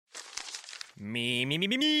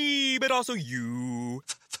Me, but also you.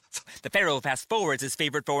 The Pharaoh fast-forwards his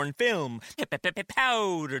favorite foreign film,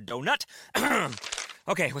 Powder Donut.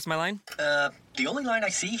 Okay, what's my line? The only line I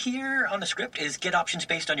see here on the script is get options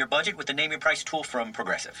based on your budget with the Name Your Price tool from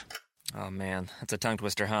Progressive. Oh, man, that's a tongue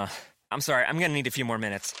twister, huh? I'm sorry, I'm gonna need a few more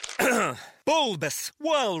minutes. Bulbous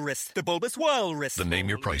Walrus, the Bulbous Walrus. The Name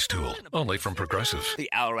Your Price tool, only from Progressive. The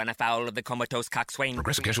owl ran afoul of the comatose coxswain.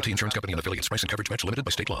 Progressive Casualty Insurance Company and affiliates. Price and coverage match limited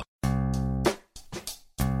by state law.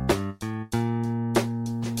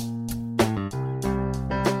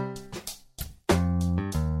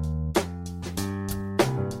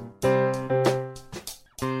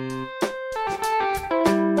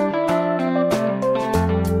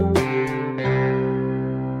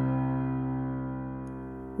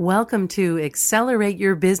 Welcome to Accelerate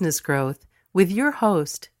Your Business Growth with your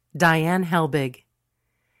host, Diane Helbig.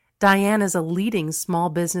 Diane is a leading small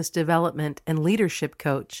business development and leadership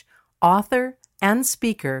coach, author, and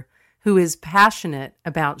speaker who is passionate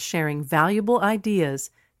about sharing valuable ideas,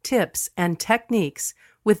 tips, and techniques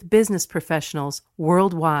with business professionals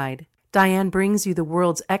worldwide. Diane brings you the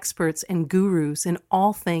world's experts and gurus in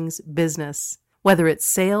all things business. Whether it's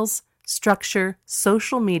sales, structure,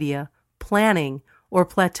 social media, planning, or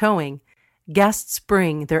plateauing, guests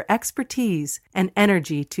bring their expertise and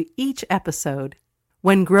energy to each episode.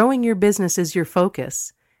 When growing your business is your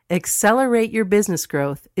focus, Accelerate Your Business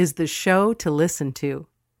Growth is the show to listen to.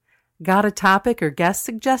 Got a topic or guest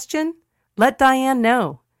suggestion? Let Diane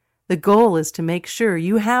know. The goal is to make sure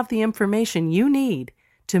you have the information you need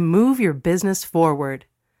to move your business forward.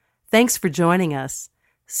 Thanks for joining us.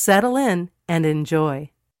 Settle in and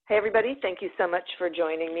enjoy. Hey, everybody. Thank you so much for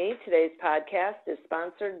joining me. Today's podcast is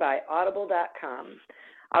sponsored by Audible.com.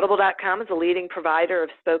 Audible.com is a leading provider of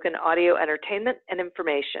spoken audio entertainment and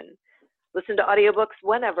information. Listen to audiobooks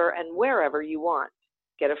whenever and wherever you want.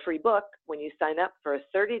 Get a free book when you sign up for a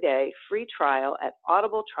 30-day free trial at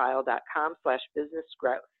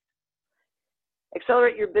audibletrial.com/businessgrowth.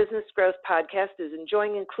 Accelerate Your Business Growth podcast is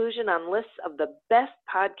enjoying inclusion on lists of the best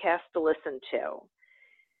podcasts to listen to.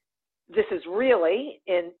 This is really,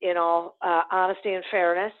 in all honesty and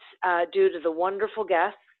fairness, due to the wonderful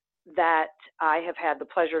guests that I have had the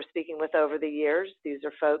pleasure of speaking with over the years. These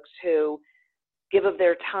are folks who give of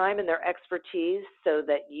their time and their expertise so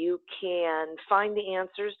that you can find the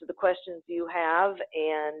answers to the questions you have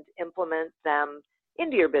and implement them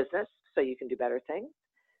into your business so you can do better things.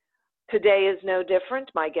 Today is no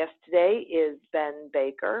different. My guest today is Ben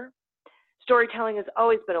Baker. Storytelling has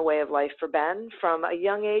always been a way of life for Ben. From a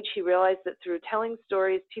young age, he realized that through telling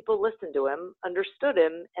stories, people listened to him, understood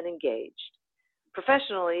him, and engaged.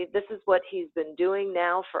 Professionally, this is what he's been doing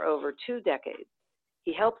now for over 2 decades.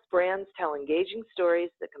 He helps brands tell engaging stories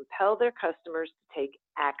that compel their customers to take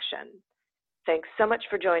action. Thanks so much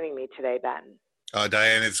for joining me today, Ben.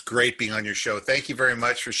 Diane, it's great being on your show. Thank you very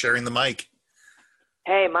much for sharing the mic.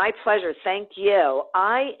 Hey, my pleasure. Thank you.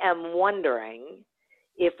 I am wondering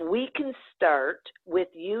if we can start with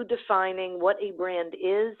you defining what a brand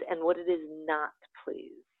is and what it is not,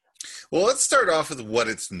 please. Well, let's start off with what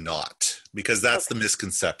it's not, because that's the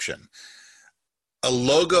misconception. A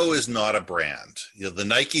logo is not a brand. You know, the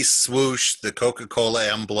Nike swoosh, the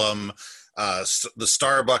Coca-Cola emblem, the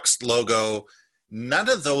Starbucks logo, none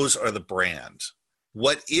of those are the brand.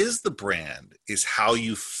 What is the brand is how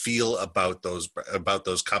you feel about those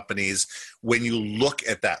companies when you look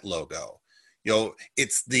at that logo. You know,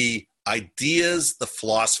 it's the ideas, the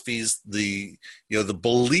philosophies, the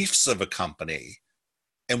beliefs of a company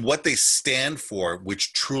and what they stand for,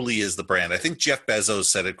 which truly is the brand. I think Jeff Bezos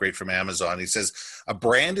said it great from Amazon. He says, a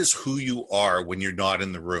brand is who you are when you're not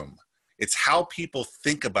in the room. It's how people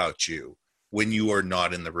think about you when you are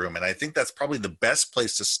not in the room. And I think that's probably the best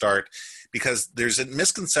place to start, because there's a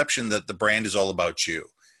misconception that the brand is all about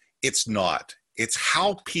you. It's not. It's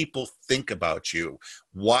how people think about you.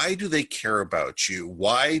 Why do they care about you?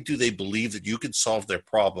 Why do they believe that you can solve their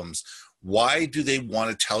problems? Why do they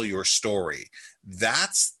want to tell your story?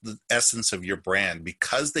 That's the essence of your brand,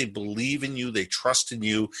 because they believe in you, they trust in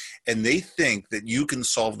you, and they think that you can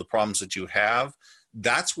solve the problems that you have.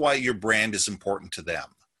 That's why your brand is important to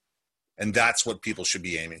them. And that's what people should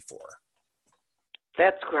be aiming for.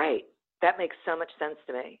 That's great. That makes so much sense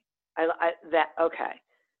to me. Okay.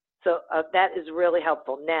 So that is really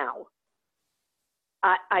helpful. Now,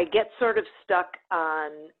 I get sort of stuck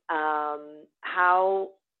on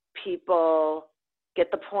how people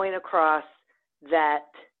get the point across that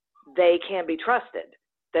they can be trusted,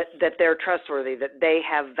 that they're trustworthy, that they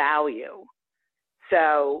have value.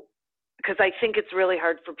 So, because I think it's really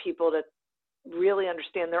hard for people to really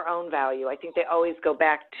understand their own value. I think they always go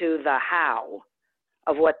back to the how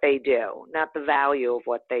of what they do, not the value of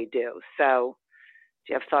what they do. So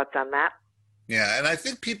do you have thoughts on that? Yeah, and I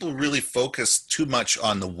think people really focus too much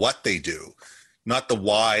on the what they do, not the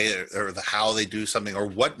why or the how they do something or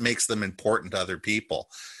what makes them important to other people.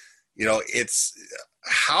 It's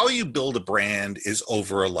how you build a brand is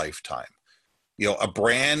over a lifetime. A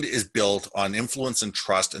brand is built on influence and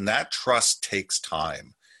trust, and that trust takes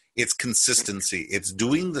time. It's consistency. It's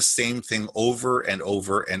doing the same thing over and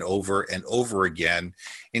over and over and over again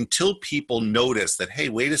until people notice that, hey,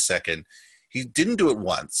 wait a second, he didn't do it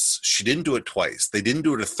once. She didn't do it twice. They didn't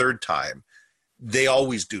do it a third time. They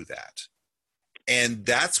always do that. And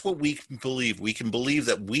that's what we can believe. We can believe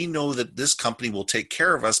that we know that this company will take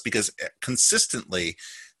care of us because consistently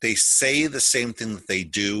they say the same thing that they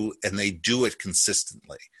do, and they do it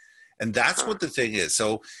consistently. And that's what the thing is.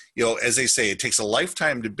 So, as they say, it takes a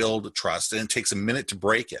lifetime to build a trust, and it takes a minute to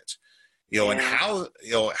break it. And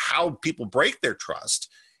how people break their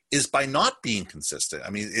trust is by not being consistent. I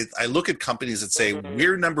mean, I look at companies that say,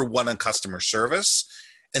 we're number one on customer service,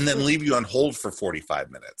 and then leave you on hold for 45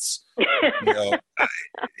 minutes.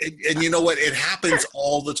 And you know what? It happens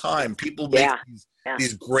all the time. People make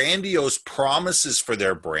these grandiose promises for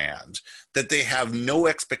their brand that they have no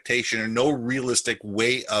expectation or no realistic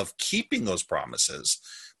way of keeping those promises,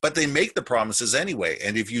 but they make the promises anyway.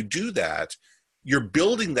 And if you do that, you're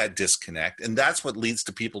building that disconnect, and that's what leads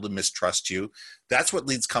to people to mistrust you. That's what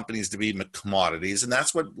leads companies to be commodities, and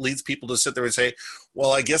that's what leads people to sit there and say,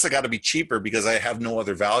 well, I guess I got to be cheaper because I have no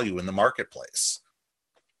other value in the marketplace.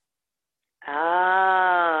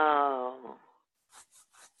 Oh.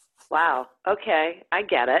 Wow. Okay. I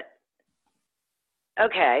get it.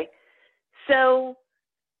 Okay. So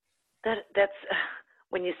that's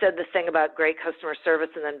when you said the thing about great customer service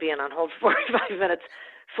and then being on hold for 45 minutes,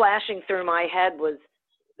 flashing through my head was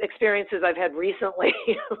experiences I've had recently.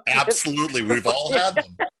 Absolutely. We've all had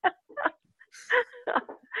them.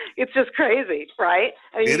 It's just crazy, right?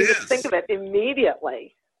 I mean, you just think of it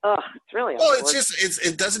immediately. Oh, it's really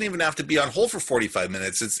it doesn't even have to be on hold for 45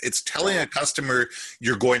 minutes. It's telling a customer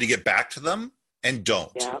you're going to get back to them and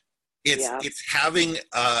don't. Yeah. It's having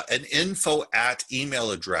an info at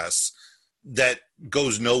email address that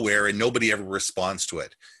goes nowhere and nobody ever responds to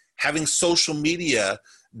it. Having social media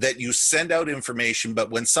that you send out information, but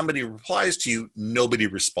when somebody replies to you, nobody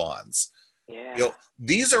responds. Yeah.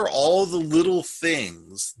 These are all the little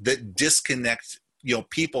things that disconnect,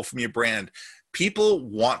 people from your brand. People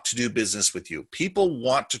want to do business with you. People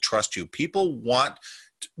want to trust you. People want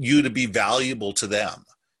you to be valuable to them.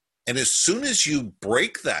 And as soon as you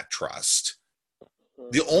break that trust,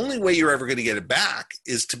 the only way you're ever going to get it back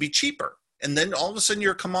is to be cheaper. And then all of a sudden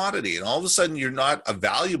you're a commodity, and all of a sudden you're not a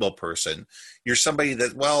valuable person. You're somebody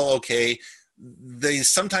that, well, okay, they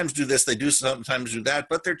sometimes do this, they do sometimes do that,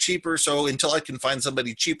 but they're cheaper. So until I can find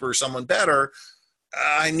somebody cheaper, someone better,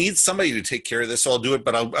 I need somebody to take care of this, so I'll do it,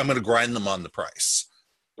 but I'm going to grind them on the price.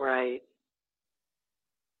 Right.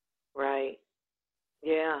 Right.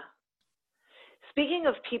 Yeah. Speaking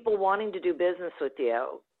of people wanting to do business with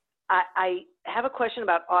you, I have a question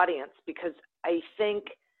about audience, because I think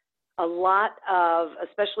a lot of,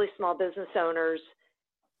 especially small business owners,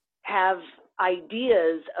 have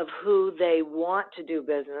ideas of who they want to do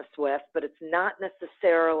business with, but it's not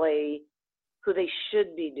necessarily who they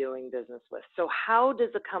should be doing business with. So how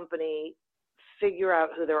does a company figure out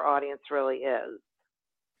who their audience really is?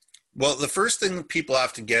 Well, the first thing people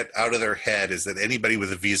have to get out of their head is that anybody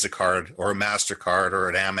with a Visa card or a MasterCard or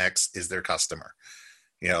an Amex is their customer.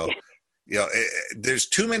 There's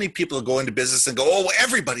too many people who go into business and go, oh,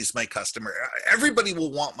 everybody's my customer. Everybody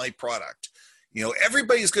will want my product.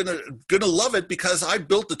 Everybody's gonna love it because I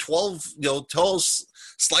built the 12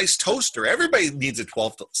 slice toaster. Everybody needs a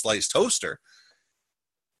 12 slice toaster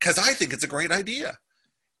because I think it's a great idea.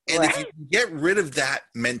 And if you can get rid of that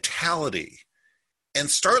mentality and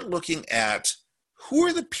start looking at who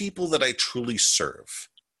are the people that I truly serve,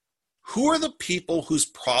 who are the people whose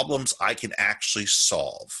problems I can actually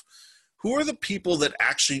solve, who are the people that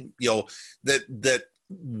actually, that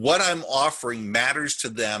what I'm offering matters to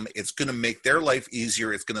them. It's going to make their life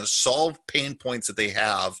easier. It's going to solve pain points that they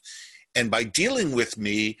have. And by dealing with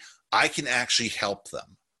me, I can actually help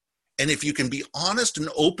them. And if you can be honest and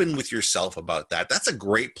open with yourself about that, that's a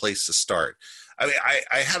great place to start. I mean,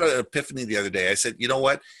 I had an epiphany the other day. I said, you know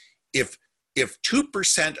what? If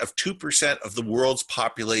 2% of 2% of the world's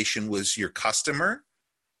population was your customer,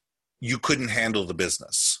 you couldn't handle the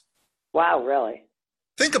business. Wow, really?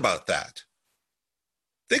 Think about that.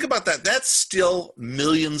 That's still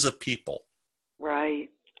millions of people. Right.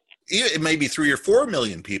 It may be 3 or 4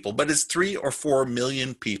 million people, but it's 3 or 4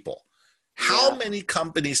 million people. How many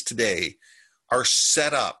companies today are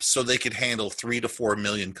set up so they could handle 3 to 4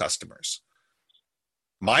 million customers.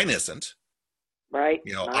 Mine isn't. Right.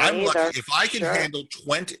 You know, Mine I'm either. lucky if I can handle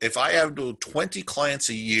 20, if I have 20 clients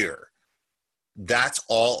a year, that's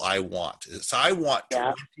all I want. Is I want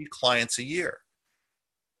 20 clients a year.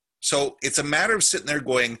 So it's a matter of sitting there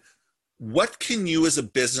going, what can you as a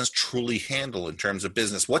business truly handle in terms of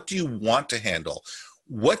business? What do you want to handle?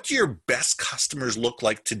 What do your best customers look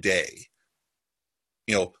like today?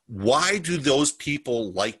 You know, why do those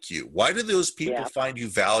people like you? Why do those people find you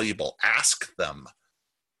valuable? Ask them.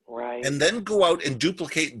 Right. And then go out and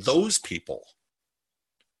duplicate those people.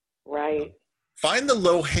 Right. Find the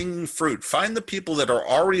low-hanging fruit. Find the people that are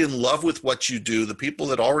already in love with what you do, the people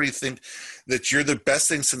that already think that you're the best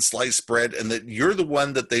thing since sliced bread and that you're the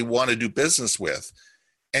one that they want to do business with,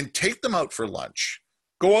 and take them out for lunch.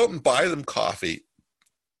 Go out and buy them coffee.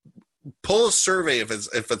 Pull a survey if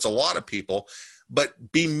it's a lot of people,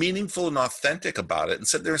 but be meaningful and authentic about it and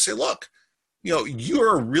sit there and say, look, you know,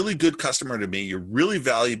 you're a really good customer to me. You're really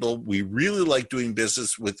valuable. We really like doing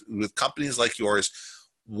business with companies like yours.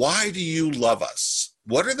 Why do you love us?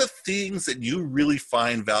 What are the things that you really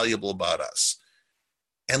find valuable about us?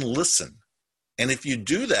 And listen. And if you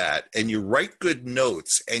do that and you write good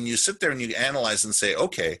notes and you sit there and you analyze and say,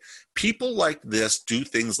 okay, people like this do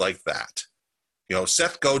things like that. You know,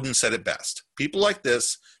 Seth Godin said it best. People like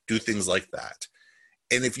this do things like that.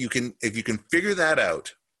 And if you can figure that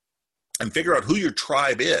out and figure out who your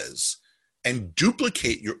tribe is and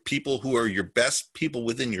duplicate your people who are your best people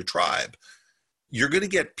within your tribe, you're going to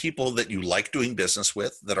get people that you like doing business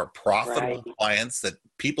with, that are profitable clients, that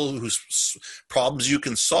people whose problems you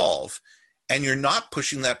can solve, and you're not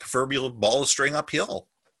pushing that proverbial ball of string uphill.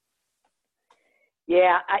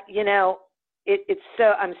 Yeah, it's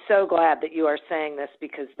so, I'm so glad that you are saying this,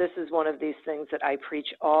 because this is one of these things that I preach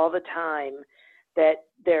all the time, that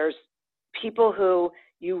there's people who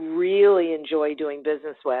you really enjoy doing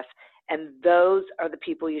business with, and those are the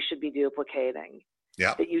people you should be duplicating.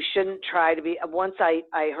 Yeah. That you shouldn't try to be. Once I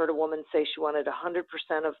heard a woman say she wanted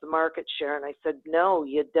 100% of the market share, and I said, no,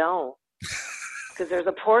 you don't. Because there's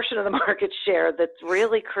a portion of the market share that's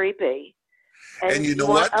really creepy. And you know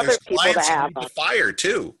what? There's clients who need to fire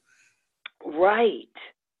too. Right.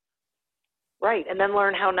 Right. And then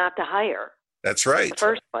learn how not to hire. That's right. In the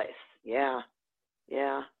first place. Yeah.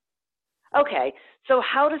 Yeah. Okay. So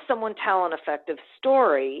how does someone tell an effective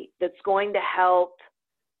story that's going to help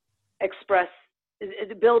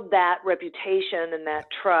build that reputation and that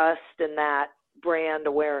trust and that brand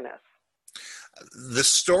awareness? The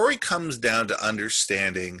story comes down to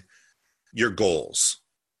understanding your goals.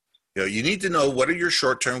 You know, you need to know, what are your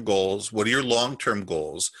short-term goals? What are your long-term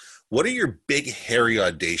goals? What are your big, hairy,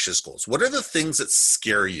 audacious goals? What are the things that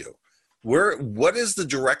scare you? What is the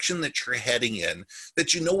direction that you're heading in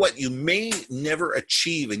that you know what you may never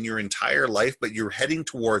achieve in your entire life, but you're heading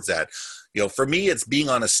towards that? You know, for me, it's being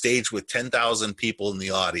on a stage with 10,000 people in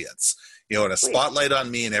the audience, you know, and a spotlight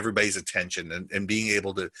on me and everybody's attention, and being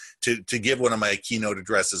able to give one of my keynote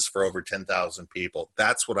addresses for over 10,000 people.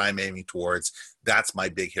 That's what I'm aiming towards. That's my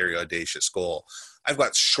big, hairy, audacious goal. I've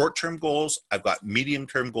got short-term goals, I've got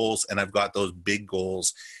medium-term goals, and I've got those big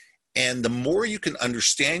goals. And the more you can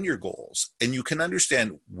understand your goals, and you can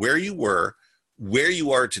understand where you were, where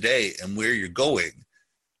you are today, and where you're going,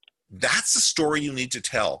 that's the story you need to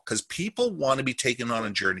tell, because people want to be taken on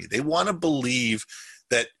a journey. They want to believe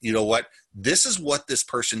that, you know what, this is what this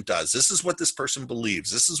person does. This is what this person believes.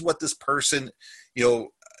 This is what this person, you know,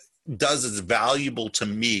 does is valuable to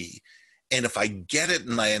me. And if I get it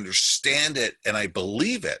and I understand it and I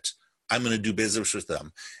believe it, I'm going to do business with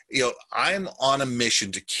them. You know, I'm on a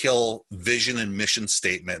mission to kill vision and mission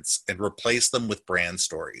statements and replace them with brand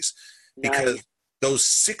stories. Because those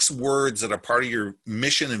 6 words that are part of your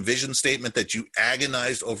mission and vision statement that you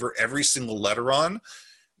agonized over every single letter on,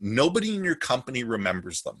 nobody in your company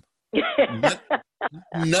remembers them.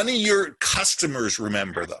 None of your customers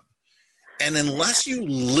remember them. And unless you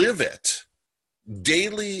live it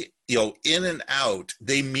daily, you know, in and out,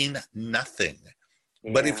 they mean nothing.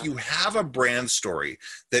 But if you have a brand story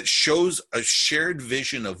that shows a shared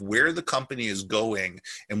vision of where the company is going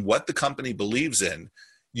and what the company believes in,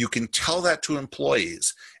 you can tell that to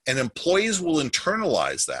employees, and employees will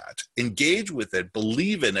internalize that, engage with it,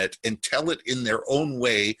 believe in it, and tell it in their own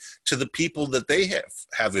way to the people that they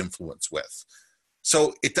have influence with.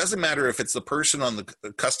 So it doesn't matter if it's the person on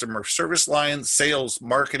the customer service line, sales,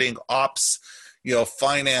 marketing, ops, you know,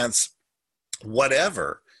 finance,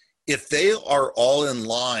 whatever. If they are all in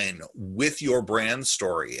line with your brand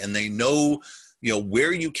story and they know, you know,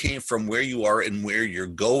 where you came from, where you are, and where you're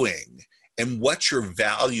going, and what your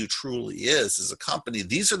value truly is as a company.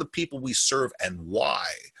 These are the people we serve and why.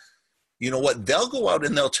 You know what? They'll go out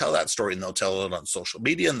and they'll tell that story, and they'll tell it on social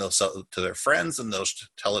media, and they'll tell it to their friends, and they'll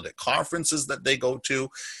tell it at conferences that they go to.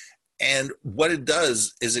 And what it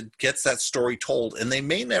does is it gets that story told, and they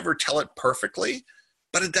may never tell it perfectly,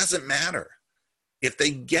 but it doesn't matter. If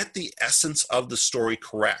they get the essence of the story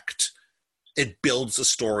correct, it builds the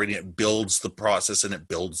story, and it builds the process, and it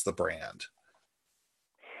builds the brand.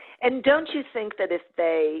 And don't you think that if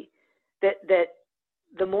that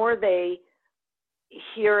the more they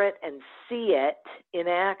hear it and see it in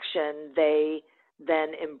action, they then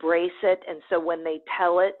embrace it, and so when they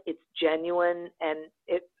tell it, it's genuine, and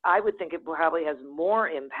I would think it probably has more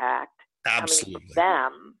impact Absolutely. coming from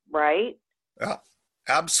them, right? Yeah,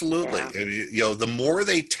 absolutely. Yeah. The more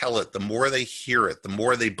they tell it, the more they hear it, the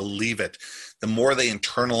more they believe it, the more they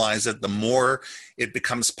internalize it, the more it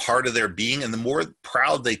becomes part of their being, and the more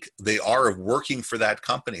proud they are of working for that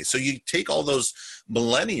company. So you take all those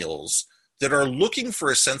millennials that are looking for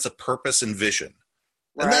a sense of purpose and vision.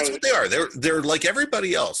 And that's what they are. They're like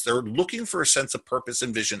everybody else. They're looking for a sense of purpose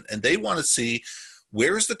and vision, and they want to see,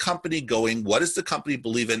 where is the company going? What does the company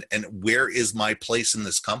believe in? And where is my place in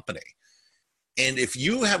this company? And if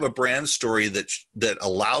you have a brand story that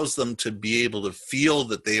allows them to be able to feel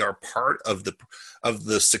that they are part of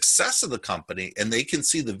the success of the company, and they can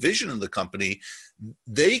see the vision of the company,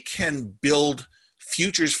 they can build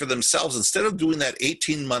futures for themselves instead of doing that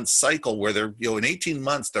 18-month cycle where they're, in 18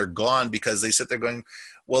 months they're gone because they sit there going,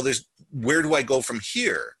 well, where do I go from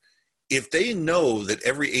here? If they know that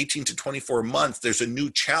every 18 to 24 months there's a new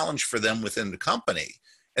challenge for them within the company,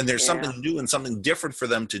 and there's something new and something different for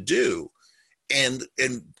them to do, and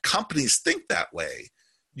companies think that way,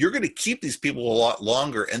 you're going to keep these people a lot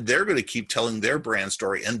longer, and they're going to keep telling their brand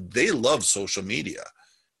story, and they love social media.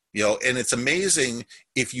 And it's amazing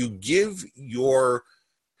if you give your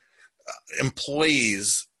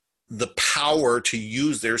employees the power to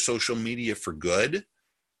use their social media for good.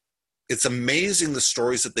 It's amazing the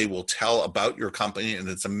stories that they will tell about your company, and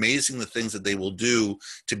it's amazing the things that they will do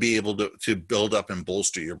to be able to build up and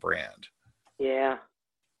bolster your brand. Yeah,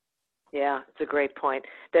 it's a great point.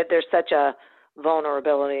 That there's such a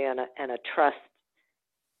vulnerability and a trust.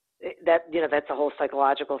 That's a whole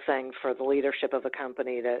psychological thing for the leadership of a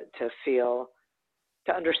company to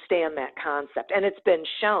understand that concept. And it's been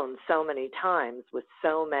shown so many times with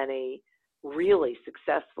so many really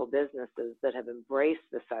successful businesses that have embraced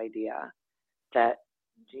this idea that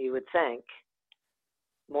you would think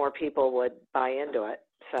more people would buy into it.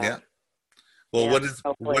 So, yeah. Well, what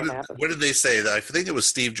did they say? I think it was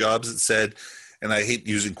Steve Jobs that said, and I hate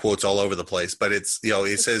using quotes all over the place, but it's,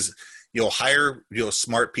 he says, hire,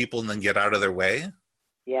 smart people and then get out of their way.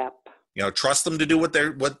 Yep. Trust them to do what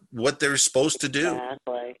they're supposed to do.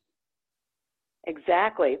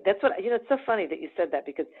 Exactly. That's what, it's so funny that you said that,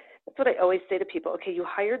 because that's what I always say to people. Okay, you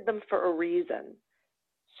hired them for a reason.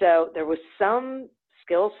 So there was some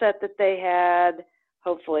skill set that they had,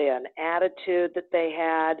 hopefully an attitude that they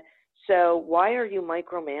had. So why are you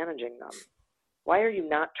micromanaging them? Why are you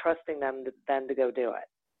not trusting them then to go do it?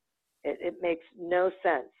 It makes no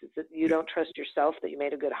sense. It's that you don't trust yourself that you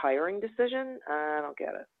made a good hiring decision. I don't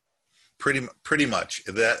get it. Pretty much.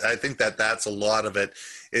 I think that's a lot of it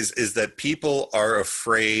is that people are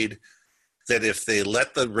afraid that if they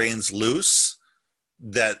let the reins loose,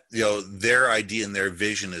 that their idea and their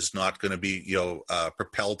vision is not going to be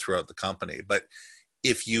propelled throughout the company. But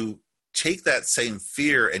if you take that same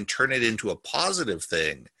fear and turn it into a positive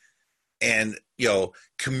thing, and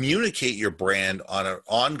communicate your brand on an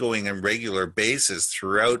ongoing and regular basis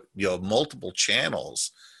throughout multiple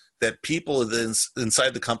channels, that people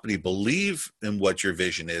inside the company believe in what your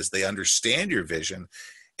vision is, they understand your vision,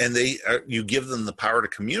 and you give them the power to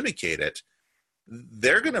communicate it,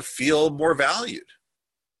 they're going to feel more valued.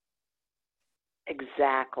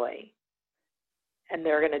 Exactly. And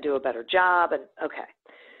they're going to do a better job. And okay.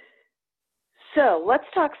 So let's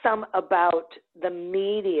talk some about the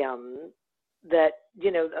medium that,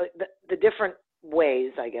 the different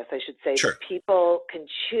ways, I guess I should say, that people can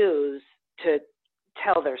choose to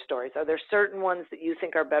tell their stories. Are there certain ones that you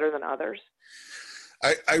think are better than others?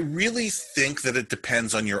 I really think that it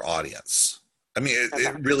depends on your audience. I mean,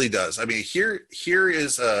 it really does. I mean, here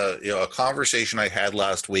is a conversation I had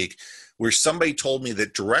last week where somebody told me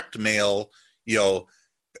that direct mail,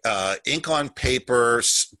 ink on paper,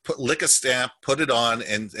 lick a stamp, put it on,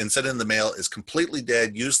 and send it in the mail is completely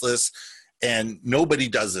dead, useless, and nobody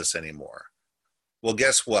does this anymore. Well,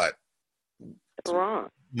 guess what? It's wrong.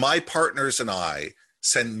 My partners and I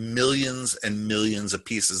send millions and millions of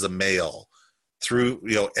pieces of mail through,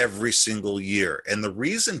 every single year. And the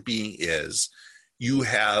reason being is you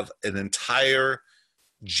have an entire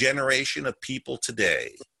generation of people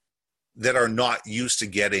today that are not used to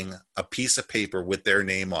getting a piece of paper with their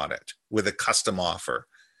name on it, with a custom offer.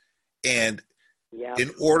 And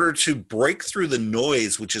in order to break through the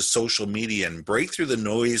noise, which is social media, and break through the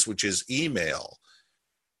noise, which is email,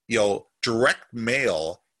 direct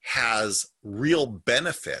mail has real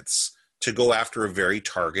benefits to go after a very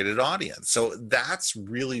targeted audience. So that's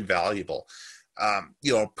really valuable.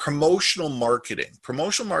 Promotional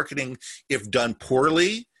marketing, if done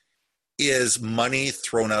poorly, is money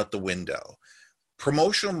thrown out the window.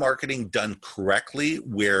 Promotional marketing done correctly,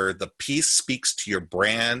 where the piece speaks to your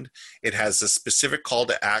brand, it has a specific call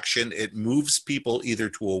to action, it moves people either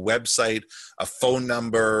to a website, a phone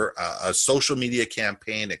number, a social media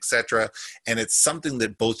campaign, etc., and it's something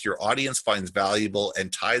that both your audience finds valuable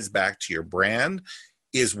and ties back to your brand,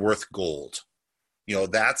 is worth gold.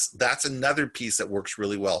 That's another piece that works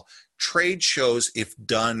really well. Trade shows, if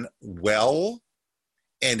done well,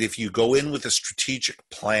 and if you go in with a strategic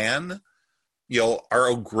plan, are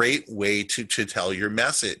a great way to tell your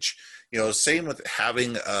message. Same with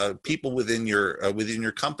having people within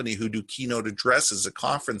your company who do keynote addresses at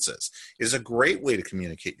conferences is a great way to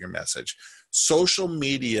communicate your message. Social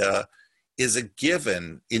media is a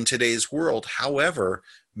given in today's world. However,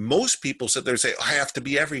 most people sit there and say, I have to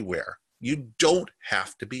be everywhere. You don't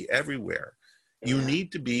have to be everywhere. You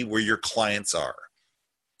need to be where your clients are.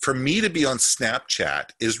 For me to be on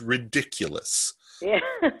Snapchat is ridiculous. Yeah.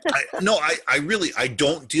 I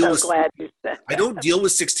don't deal with. Glad you said that. I don't deal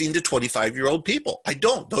with 16 to 25-year-old people. I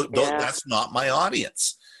don't. That's not my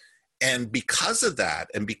audience. And because of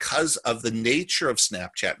that, and because of the nature of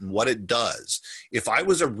Snapchat and what it does, if I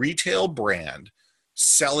was a retail brand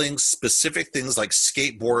selling specific things like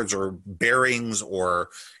skateboards or bearings or,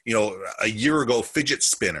 a year ago fidget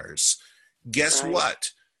spinners, guess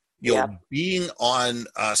what? Being on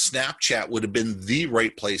Snapchat would have been the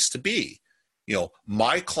right place to be.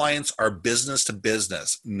 My clients are business to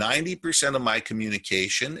business. 90% of my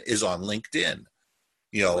communication is on LinkedIn.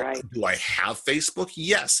 Do I have Facebook?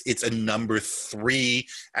 Yes, it's a number 3.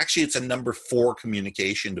 Actually, it's a number 4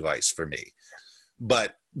 communication device for me.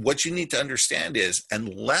 But what you need to understand is,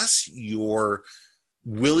 unless you're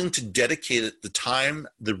willing to dedicate the time,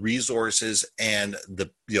 the resources, and the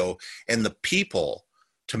people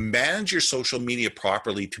to manage your social media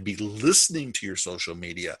properly, to be listening to your social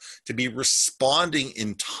media, to be responding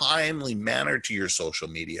in timely manner to your social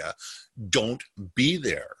media, don't be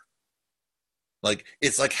there.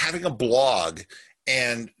 It's like having a blog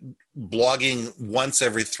and blogging once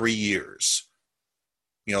every 3 years.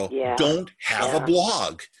 Don't have a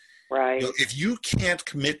blog. Right. If you can't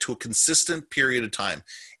commit to a consistent period of time,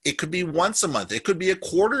 it could be once a month. It could be a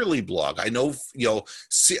quarterly blog. I know, a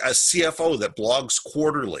CFO that blogs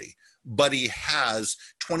quarterly, but he has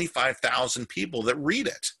 25,000 people that read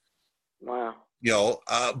it. Wow.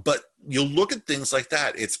 But you look at things like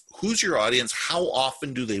that. It's who's your audience? How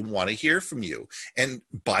often do they want to hear from you? And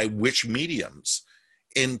by which mediums?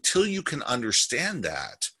 Until you can understand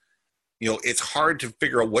that, it's hard to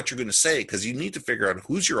figure out what you're going to say, because you need to figure out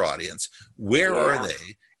who's your audience, where are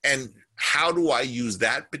they, and how do I use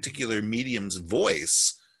that particular medium's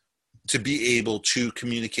voice to be able to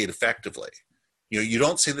communicate effectively. You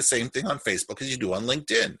don't say the same thing on Facebook as you do on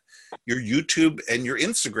LinkedIn. Your YouTube and your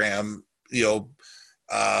Instagram,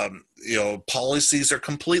 policies are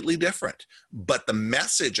completely different, but the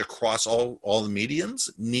message across all the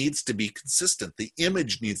mediums needs to be consistent. The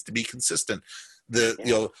image needs to be consistent.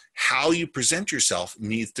 How you present yourself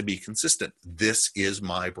needs to be consistent. This is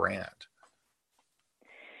my brand.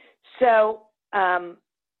 So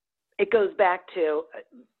it goes back to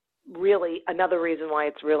really another reason why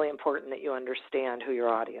it's really important that you understand who your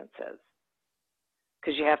audience is,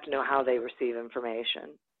 because you have to know how they receive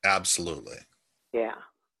information. Absolutely. Yeah.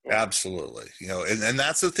 Absolutely. And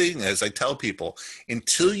that's the thing, as I tell people,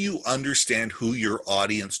 until you understand who your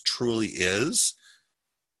audience truly is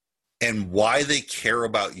and why they care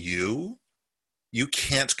about you, you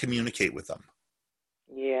can't communicate with them.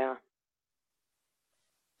 Yeah.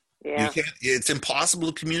 Yeah. It's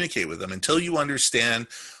impossible to communicate with them until you understand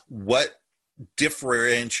what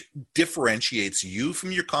differentiates you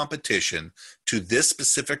from your competition to this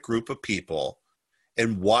specific group of people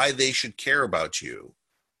and why they should care about you.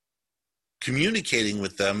 Communicating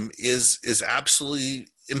with them is absolutely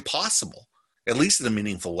impossible, at least in a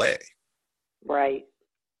meaningful way. Right.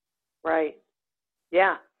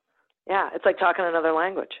 Yeah. It's like talking another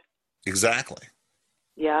language. Exactly.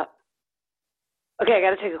 Yeah. Okay, I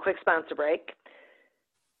got to take a quick sponsor break.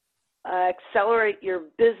 Accelerate Your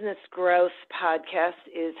Business Growth podcast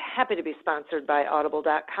is happy to be sponsored by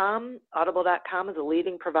Audible.com. Audible.com is a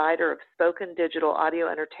leading provider of spoken digital audio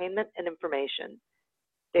entertainment and information.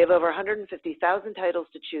 They have over 150,000 titles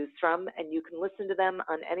to choose from, and you can listen to them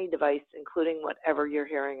on any device, including whatever you're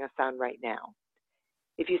hearing us on right now.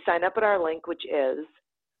 If you sign up at our link, which is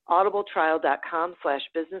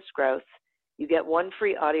audibletrial.com/businessgrowth, you get one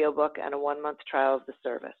free audiobook and a 1-month trial of the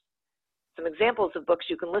service. Some examples of books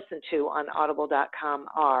you can listen to on audible.com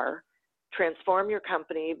are Transform Your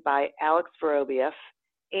Company by Alex Vorobieff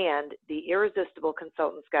and The Irresistible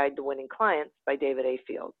Consultant's Guide to Winning Clients by David A.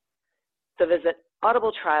 Fields. So visit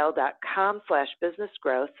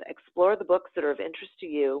audibletrial.com/businessgrowth, explore the books that are of interest to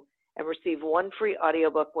you, and receive one free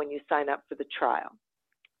audiobook when you sign up for the trial.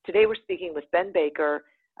 Today we're speaking with Ben Baker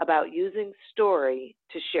about using story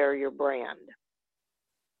to share your brand.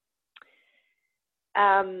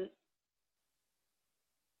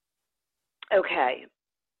 Okay,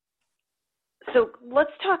 so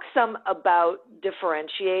let's talk some about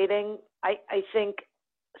differentiating. I think,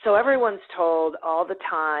 so everyone's told all the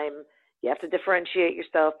time, you have to differentiate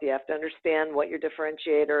yourself, you have to understand what your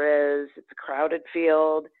differentiator is. It's a crowded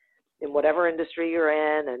field in whatever industry you're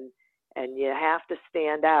in, and you have to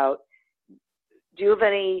stand out. Do you have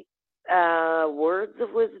any words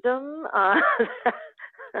of wisdom on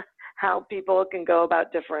how people can go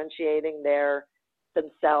about differentiating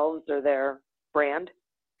themselves or their brand?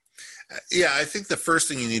 Yeah, I think the first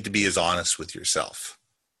thing you need to be is honest with yourself.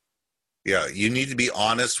 Yeah, you need to be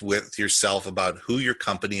honest with yourself about who your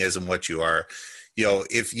company is and what you are.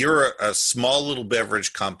 If you're a small little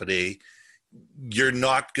beverage company, you're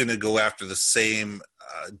not going to go after the same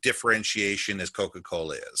differentiation as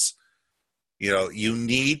Coca-Cola is. You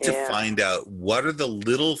need to find out what are the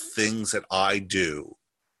little things that I do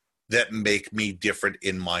that make me different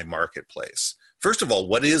in my marketplace. First of all,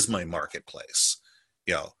 what is my marketplace?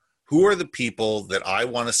 Who are the people that I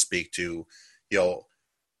want to speak to?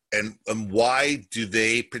 And why do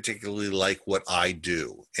they particularly like what I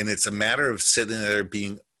do? And it's a matter of sitting there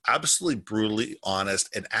being absolutely brutally honest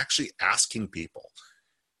and actually asking people.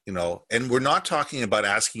 And we're not talking about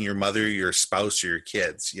asking your mother, your spouse, or your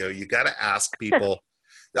kids. You got to ask people.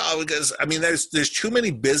 Because there's too many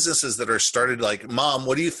businesses that are started like, Mom,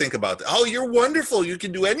 what do you think about that? Oh, you're wonderful. You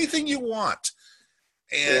can do anything you want.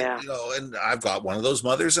 And, and I've got one of those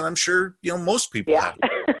mothers, and I'm sure, most people have.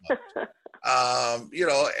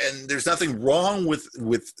 And there's nothing wrong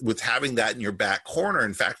with having that in your back corner.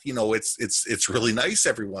 In fact, it's really nice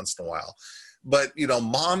every once in a while. But,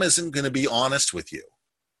 Mom isn't going to be honest with you.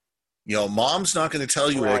 Mom's not going to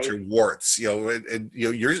tell you about your warts.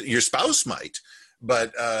 Your spouse might,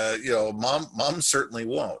 but mom certainly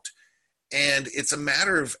won't. And it's a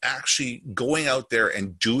matter of actually going out there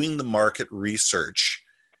and doing the market research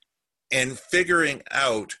and figuring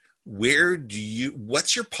out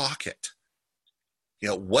what's your pocket?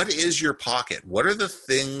 What is your pocket? What are the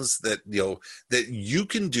things that, that you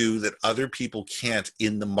can do that other people can't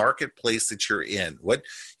in the marketplace that you're in?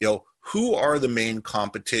 Who are the main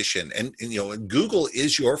competition? And Google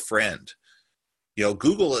is your friend.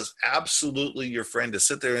 Google is absolutely your friend to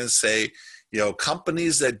sit there and say,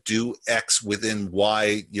 companies that do X within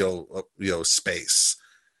Y, space.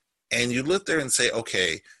 And you look there and say,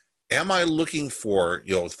 okay, am I looking for,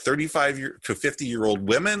 35 to 50-year-old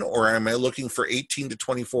women, or am I looking for 18 to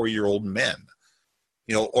 24-year-old men?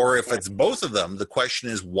 Or if it's both of them, the question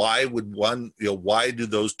is, why would one, why do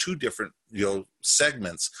those two different,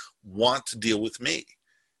 segments want to deal with me?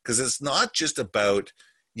 Because it's not just about,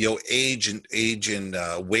 age and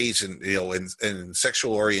wage and, and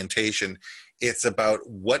sexual orientation. It's about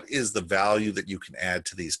what is the value that you can add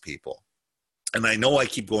to these people. And I know I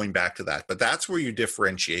keep going back to that, but that's where your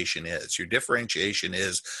differentiation is. Your differentiation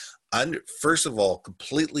is, first of all,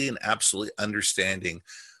 completely and absolutely understanding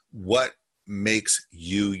what makes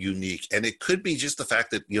you unique. And it could be just the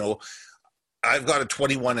fact that, I've got a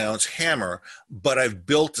 21-ounce hammer, but I've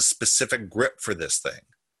built a specific grip for this thing.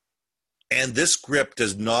 And this grip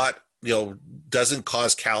does not, doesn't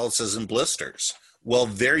cause calluses and blisters. Well,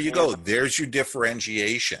 there you go. There's your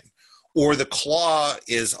differentiation. Or the claw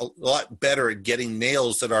is a lot better at getting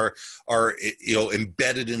nails that are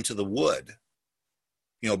embedded into the wood,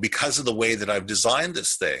 because of the way that I've designed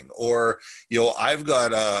this thing. Or, I've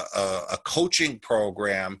got a coaching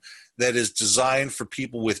program that is designed for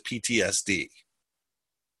people with PTSD.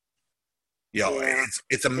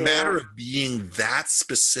 It's a matter of being that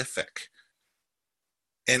specific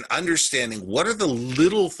and understanding what are the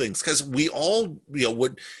little things, because we all,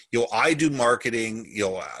 I do marketing,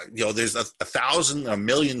 there's a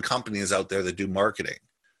million companies out there that do marketing.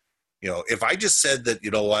 If I just said that,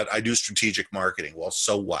 you know what, I do strategic marketing, well,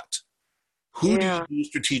 so what? Who do you do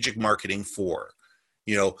strategic marketing for?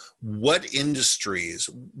 What industries,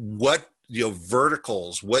 what,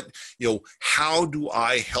 verticals, how do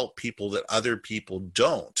I help people that other people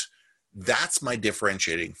don't? That's my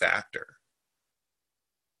differentiating factor.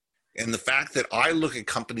 And the fact that I look at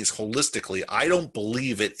companies holistically, I don't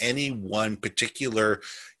believe in any one particular,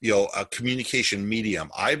 communication medium.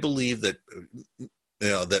 I believe that,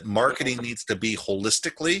 that marketing needs to be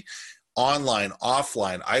holistically, online,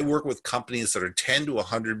 offline. I work with companies that are 10 to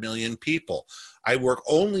 100 million people. I work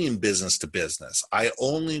only in business to business. I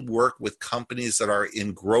only work with companies that are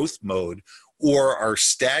in growth mode or are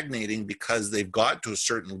stagnating because they've got to a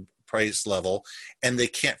certain price level and they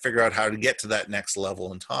can't figure out how to get to that next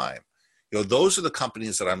level in time. Those are the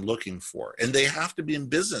companies that I'm looking for, and they have to be in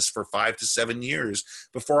business for 5 to 7 years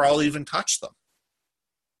before I'll even touch them.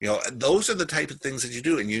 Those are the type of things that you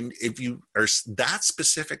do. And if you are that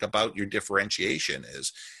specific about your differentiation,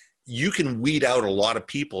 is you can weed out a lot of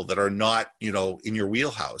people that are not, in your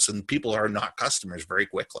wheelhouse, and people are not customers very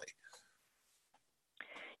quickly.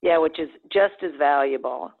 Yeah, which is just as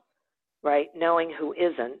valuable, right? Knowing who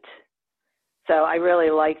isn't. So I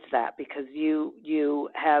really liked that, because you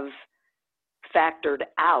have factored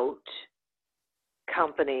out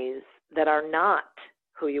companies that are not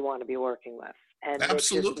who you want to be working with. And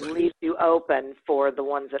Absolutely. It just leaves you open for the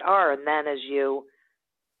ones that are. And then as you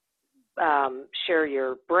share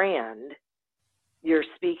your brand, you're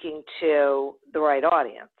speaking to the right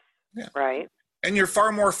audience, right? And you're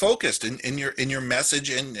far more focused in your message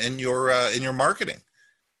and your marketing.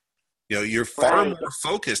 You're far more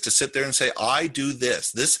focused to sit there and say, I do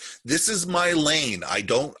this. This is my lane. I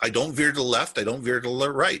don't veer to the left. I don't veer to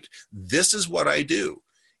the right. This is what I do.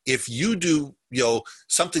 If you do,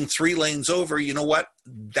 something 3 lanes over, you know what?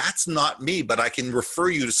 That's not me, but I can refer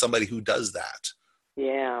you to somebody who does that.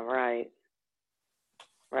 Yeah, right.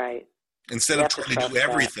 Instead of trying to do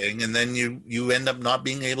everything, and then you end up not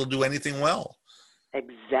being able to do anything well.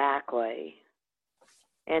 Exactly.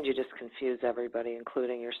 And you just confuse everybody,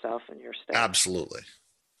 including yourself and your staff. Absolutely.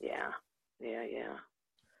 Yeah.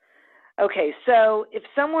 Okay, so if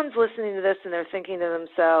someone's listening to this and they're thinking to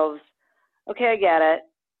themselves, okay, I get it,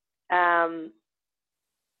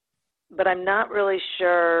 but I'm not really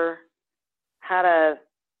sure how to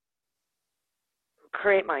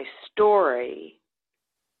create my story,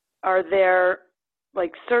 are there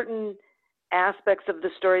like certain aspects of the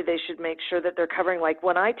story they should make sure that they're covering? Like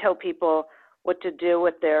when I tell people what to do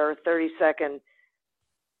with their 30-second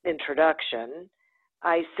introduction,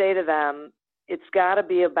 I say to them, it's got to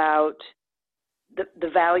be about the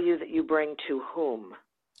value that you bring to whom.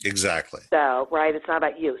 Exactly. So, right, it's not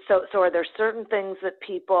about you. So are there certain things that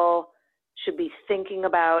people should be thinking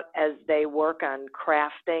about as they work on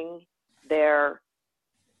crafting their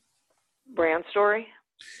brand story?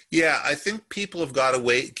 Yeah, I think people have got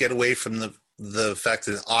to get away from the fact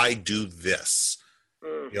that I do this.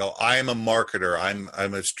 I'm a marketer.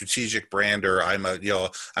 I'm a strategic brander. I'm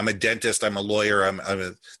a dentist. I'm a lawyer. I'm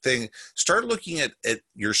a thing. Start looking at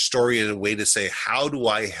your story in a way to say, how do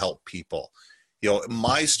I help people?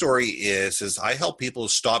 My story is I help people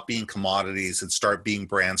stop being commodities and start being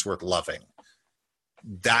brands worth loving.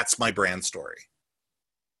 That's my brand story.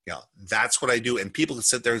 That's what I do. And people can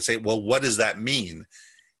sit there and say, well, what does that mean?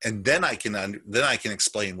 And then I can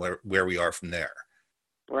explain where we are from there.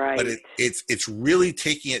 Right. But it's really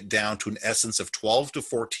taking it down to an essence of 12 to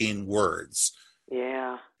 14 words.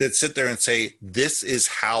 Yeah. That sit there and say, this is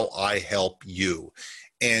how I help you.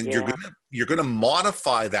 And you're gonna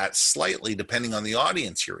modify that slightly depending on the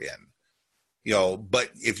audience you're in.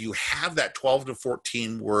 But if you have that 12 to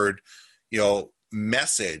 14 word,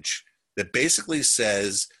 message that basically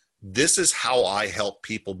says, this is how I help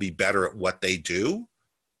people be better at what they do.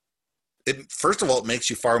 First of all, it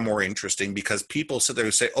makes you far more interesting because people sit there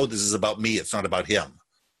and say, oh, this is about me. It's not about him.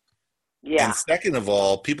 Yeah. And second of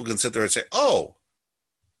all, people can sit there and say, oh,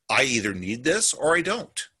 I either need this or I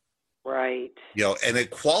don't. Right. And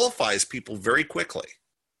it qualifies people very quickly.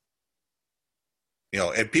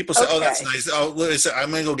 And people say, oh, that's nice. Oh, listen,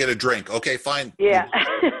 I'm going to go get a drink. Okay, fine. Yeah.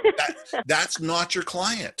 That's not your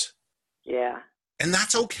client. Yeah. And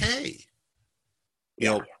that's okay.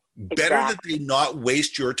 Better exactly. that they not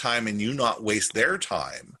waste your time and you not waste their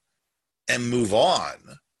time and move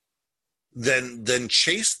on than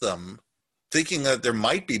chase them thinking that there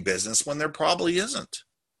might be business when there probably isn't.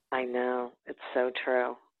 I know. It's so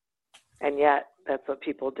true. And yet that's what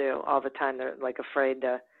people do all the time. They're like afraid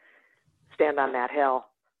to stand on that hill.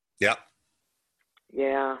 Yeah.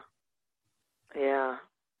 Yeah. Yeah.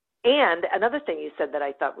 And another thing you said that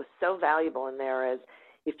I thought was so valuable in there is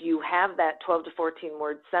if you have that 12 to 14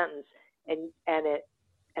 word sentence and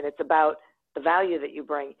it's about the value that you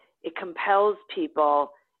bring, it compels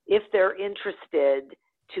people, if they're interested,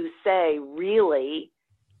 to say, really,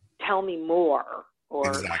 tell me more, or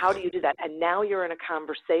Exactly. How do you do that? And now you're in a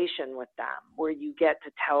conversation with them where you get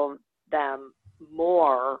to tell them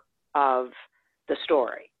more of the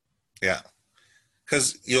story. Yeah.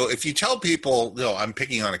 Because, if you tell people, I'm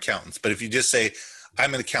picking on accountants, but if you just say,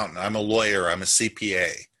 I'm an accountant, I'm a lawyer, I'm a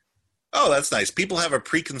CPA. Oh, that's nice. People have a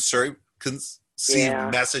preconceived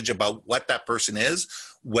message about what that person is,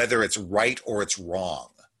 whether it's right or it's wrong.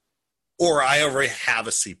 Or I already have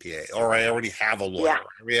a CPA, or I already have a lawyer.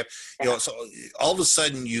 Yeah. So all of a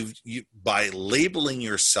sudden, you by labeling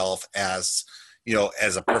yourself as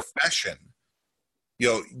a profession,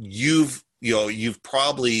 you've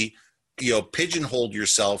probably pigeonholed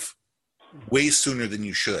yourself way sooner than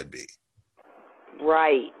you should be.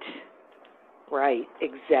 Right,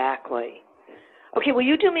 exactly. Okay, will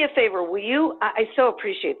you do me a favor? I so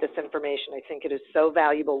appreciate this information. I think it is so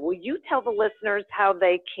valuable. Will you tell the listeners how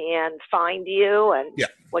they can find you and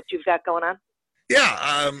what you've got going on?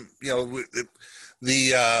 Yeah,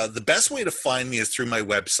 the best way to find me is through my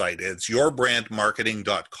website. It's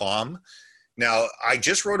yourbrandmarketing.com. Now, I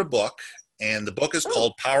just wrote a book, and the book is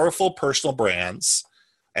called Powerful Personal Brands,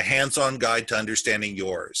 a hands-on guide to understanding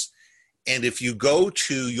yours. And if you go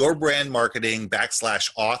to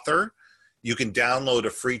yourbrandmarketing.com/author, you can download a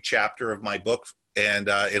free chapter of my book, and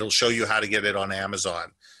it'll show you how to get it on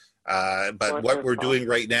Amazon. But what we're doing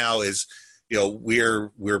right now is,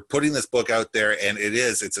 we're putting this book out there, and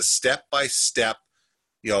it's a step-by-step,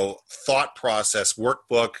 thought process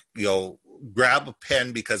workbook. Grab a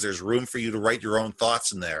pen, because there's room for you to write your own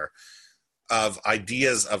thoughts in there, of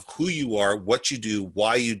ideas of who you are, what you do,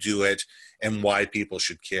 why you do it, and why people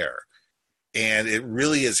should care. And it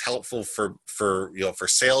really is helpful for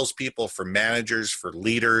salespeople, for managers, for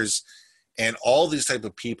leaders, and all these type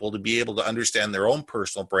of people to be able to understand their own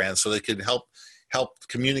personal brands, so they can help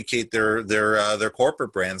communicate their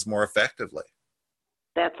corporate brands more effectively.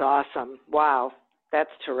 That's awesome. Wow,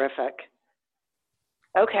 that's terrific.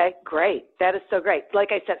 Okay, great. That is so great.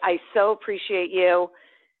 Like I said, I so appreciate you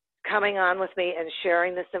coming on with me and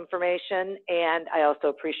sharing this information. And I also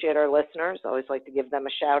appreciate our listeners. I always like to give them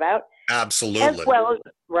a shout out. Absolutely. As well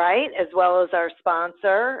as our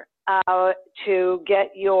sponsor. To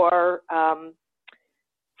get your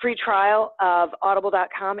free trial of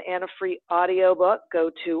audible.com and a free audiobook,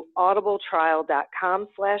 go to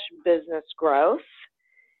audibletrial.com/businessgrowth.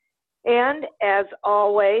 And as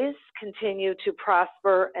always, continue to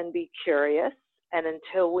prosper and be curious. And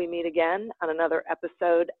until we meet again on another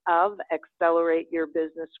episode of Accelerate Your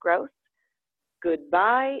Business Growth,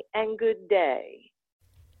 goodbye and good day.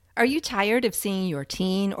 Are you tired of seeing your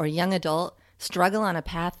teen or young adult struggle on a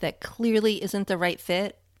path that clearly isn't the right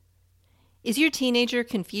fit? Is your teenager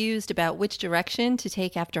confused about which direction to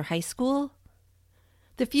take after high school?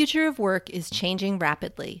 The future of work is changing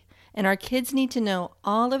rapidly, and our kids need to know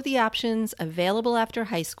all of the options available after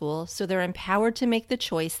high school so they're empowered to make the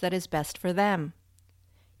choice that is best for them.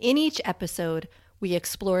 In each episode, we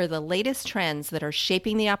explore the latest trends that are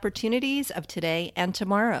shaping the opportunities of today and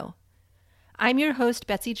tomorrow. I'm your host,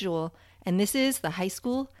 Betsy Jewell, and this is the High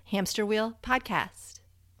School Hamster Wheel Podcast.